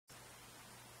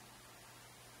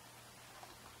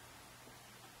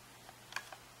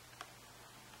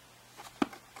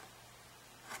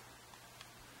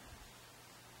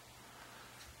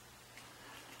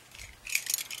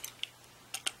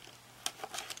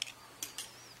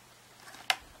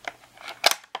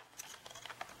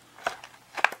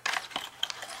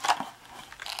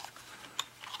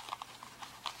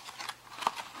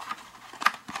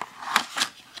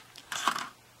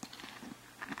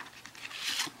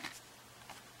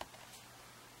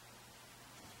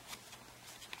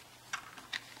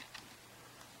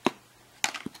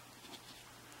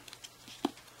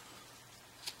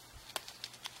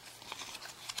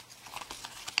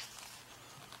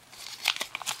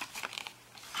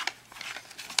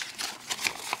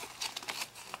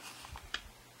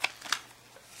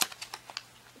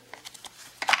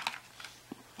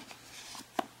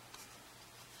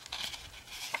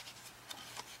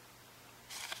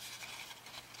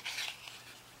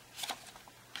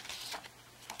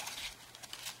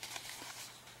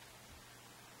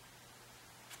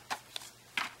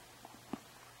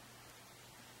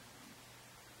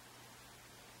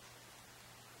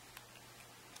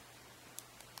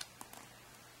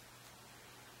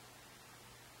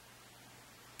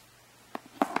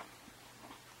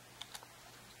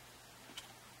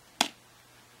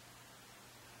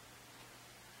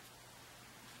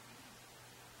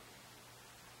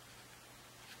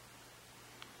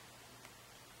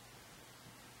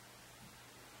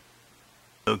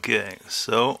Okay,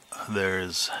 so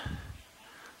there's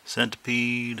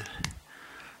Centipede,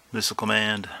 Missile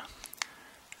Command,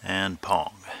 and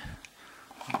Pong.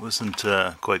 It wasn't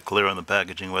quite clear on the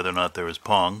packaging whether or not there was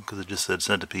Pong, because it just said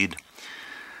Centipede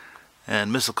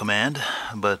and Missile Command,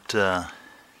 but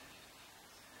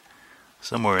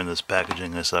somewhere in this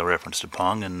packaging I saw reference to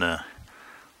Pong, and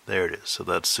there it is, so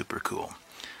that's super cool.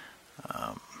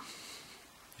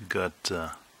 You've got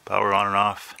power on and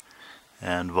off,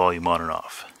 and volume on and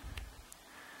off,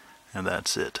 and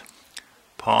that's it.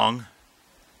 Pong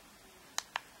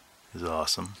is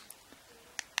awesome.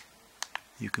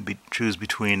 You can choose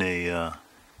between a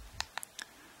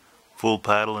full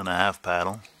paddle and a half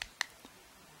paddle.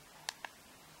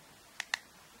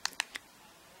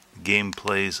 The game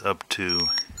plays up to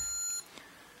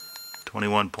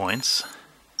 21 points,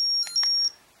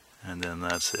 and then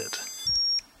that's it.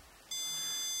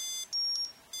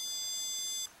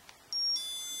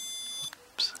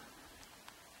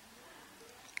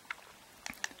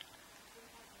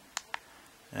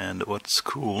 And what's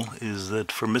cool is that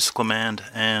for Missile Command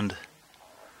and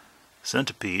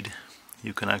Centipede,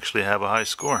 you can actually have a high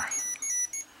score.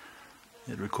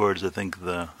 It records, I think,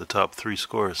 the top 3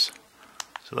 scores.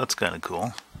 So that's kind of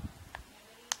cool.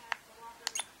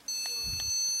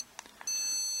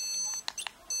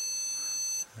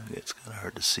 It's kind of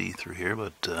hard to see through here,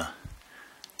 but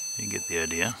you get the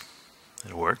idea.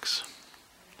 It works.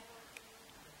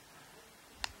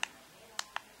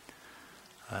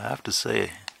 I have to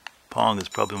say, Pong is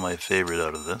probably my favorite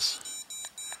out of this.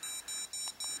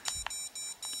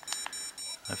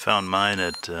 I found mine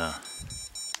at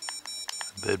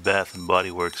Bed Bath &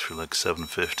 Body Works for like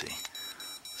 $7.50.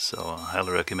 So I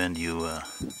highly recommend you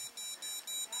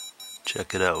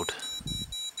check it out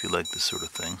if you like this sort of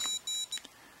thing.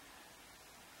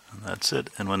 And that's it.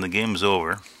 And when the game's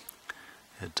over,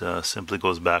 it simply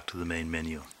goes back to the main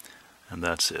menu. And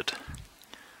that's it.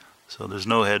 So there's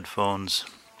no headphones.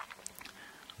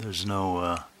 There's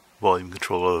no volume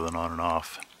control other than on and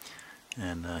off,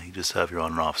 and you just have your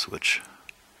on and off switch,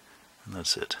 and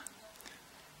that's it.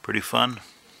 Pretty fun,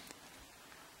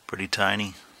 pretty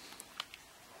tiny,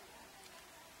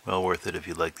 well worth it if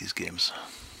you like these games.